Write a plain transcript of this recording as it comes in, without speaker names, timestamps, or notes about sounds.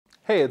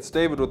Hey, it's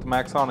David with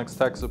Maxonics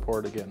Tech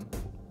Support again.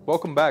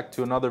 Welcome back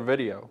to another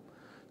video.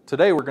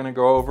 Today we're going to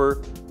go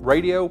over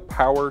radio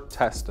power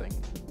testing.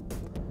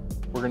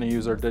 We're going to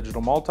use our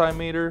digital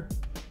multimeter,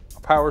 a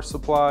power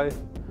supply,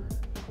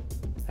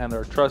 and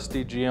our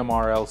trusty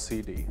GMR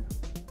LCD.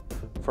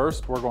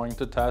 First, we're going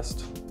to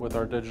test with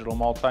our digital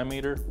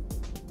multimeter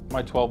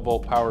my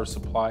 12-volt power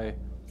supply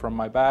from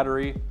my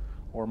battery,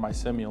 or my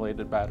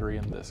simulated battery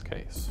in this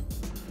case.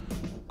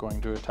 I'm going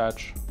to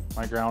attach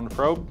my ground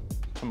probe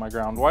to my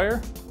ground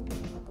wire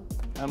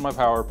and my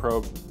power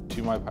probe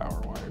to my power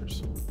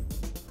wires.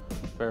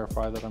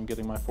 Verify that I'm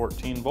getting my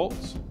 14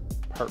 volts.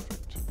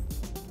 Perfect.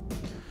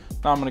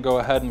 Now I'm going to go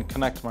ahead and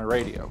connect my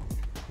radio.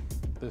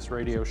 This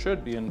radio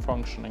should be in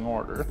functioning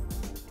order.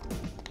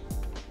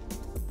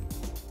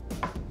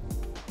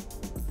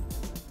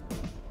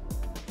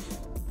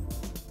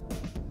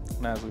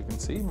 And as we can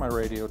see, my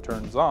radio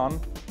turns on.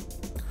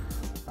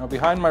 Now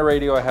behind my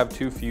radio I have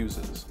two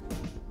fuses.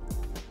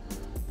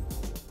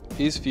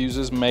 These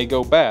fuses may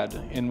go bad,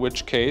 in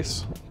which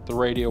case the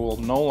radio will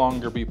no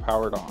longer be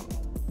powered on.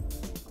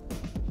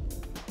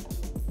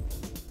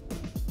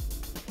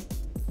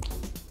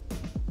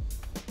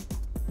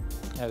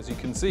 As you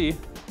can see,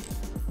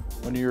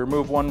 when you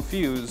remove one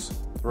fuse,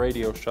 the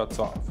radio shuts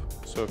off.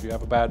 So if you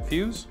have a bad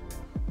fuse,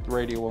 the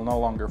radio will no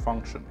longer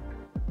function.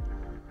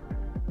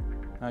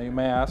 Now you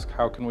may ask,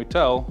 how can we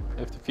tell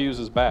if the fuse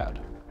is bad?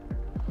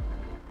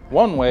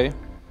 One way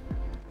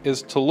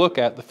is to look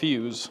at the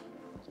fuse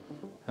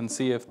and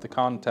see if the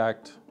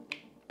contact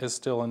is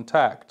still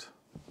intact.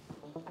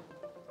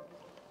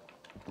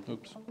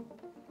 Oops.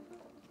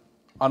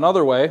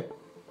 Another way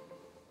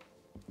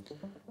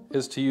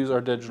is to use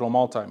our digital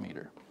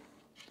multimeter.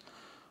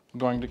 I'm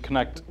going to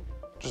connect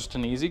just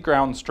an easy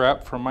ground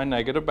strap from my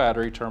negative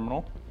battery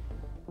terminal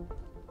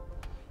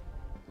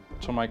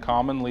to my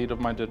common lead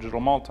of my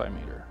digital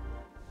multimeter.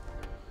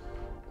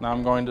 Now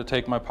I'm going to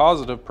take my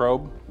positive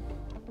probe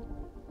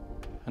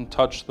and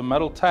touch the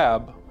metal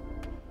tab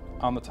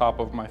on the top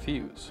of my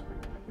fuse.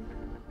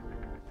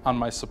 On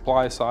my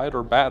supply side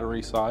or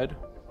battery side,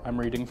 I'm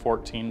reading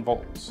 14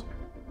 volts.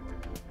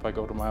 If I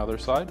go to my other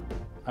side,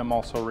 I'm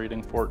also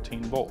reading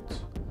 14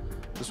 volts.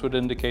 This would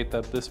indicate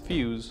that this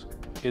fuse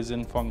is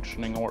in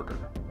functioning order.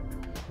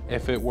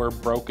 If it were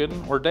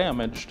broken or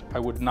damaged, I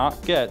would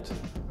not get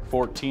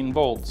 14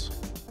 volts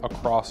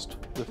across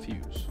the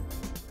fuse.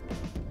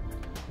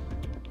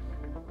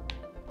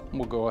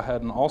 We'll go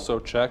ahead and also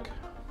check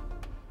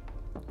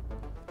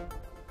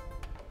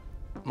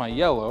my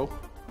yellow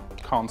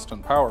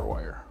constant power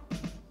wire.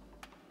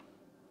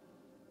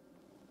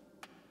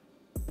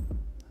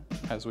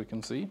 As we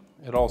can see,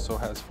 it also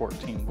has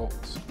 14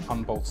 volts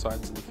on both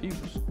sides of the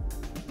fuse.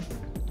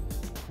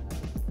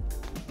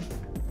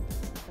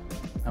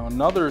 Now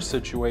another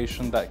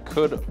situation that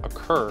could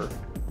occur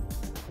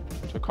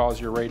to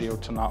cause your radio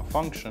to not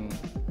function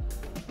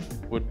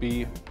would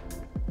be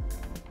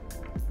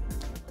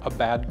a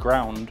bad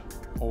ground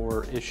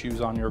or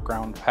issues on your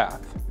ground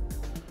path.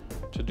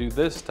 To do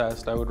this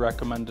test, I would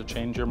recommend to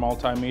change your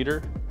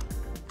multimeter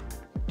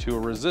to a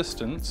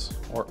resistance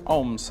or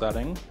ohm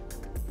setting.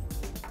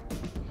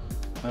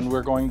 Then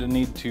we're going to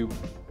need to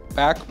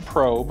back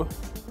probe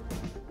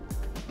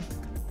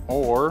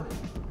or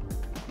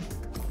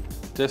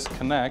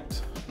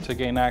disconnect to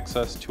gain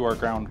access to our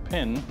ground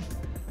pin,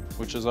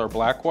 which is our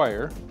black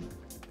wire.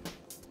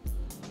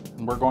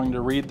 And we're going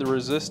to read the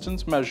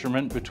resistance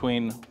measurement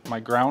between my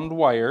ground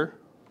wire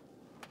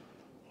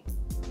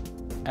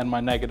and my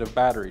negative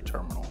battery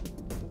terminal.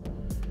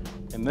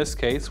 In this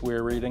case,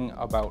 we're reading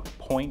about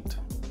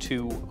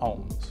 0.2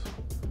 ohms,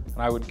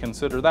 and I would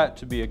consider that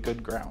to be a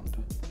good ground.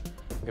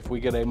 If we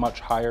get a much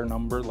higher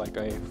number, like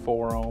a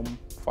 4 ohm,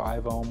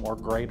 5 ohm, or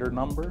greater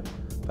number,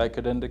 that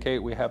could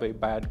indicate we have a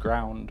bad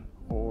ground,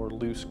 or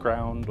loose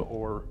ground,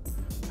 or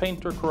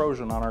paint or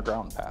corrosion on our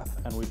ground path,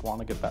 and we'd want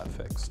to get that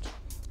fixed.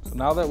 So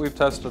now that we've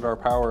tested our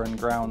power and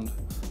ground,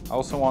 I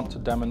also want to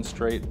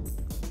demonstrate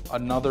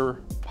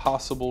another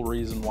possible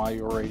reason why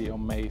your radio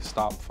may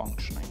stop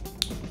functioning.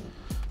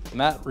 And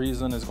that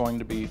reason is going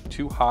to be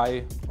too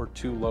high or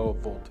too low of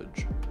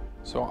voltage.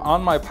 So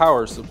on my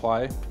power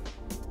supply,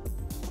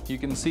 you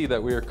can see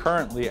that we are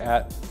currently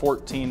at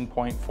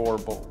 14.4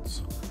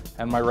 volts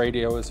and my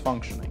radio is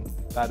functioning.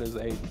 That is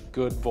a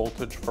good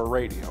voltage for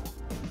radio.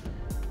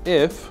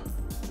 If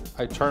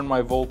I turn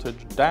my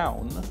voltage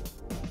down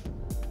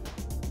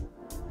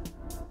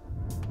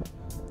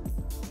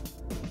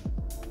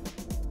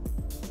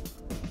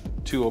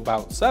to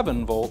about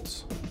 7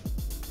 volts,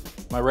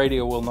 my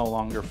radio will no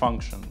longer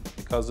function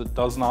because it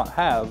does not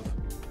have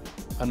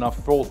enough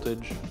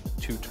voltage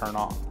to turn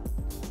on.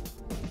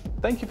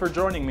 Thank you for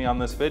joining me on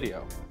this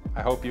video.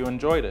 I hope you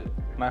enjoyed it,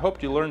 and I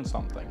hope you learned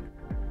something.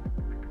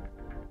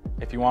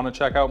 If you want to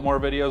check out more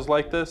videos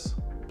like this,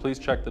 please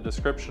check the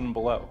description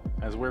below,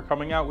 as we're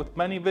coming out with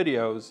many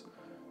videos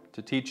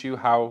to teach you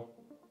how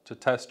to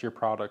test your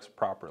products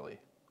properly.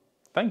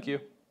 Thank you.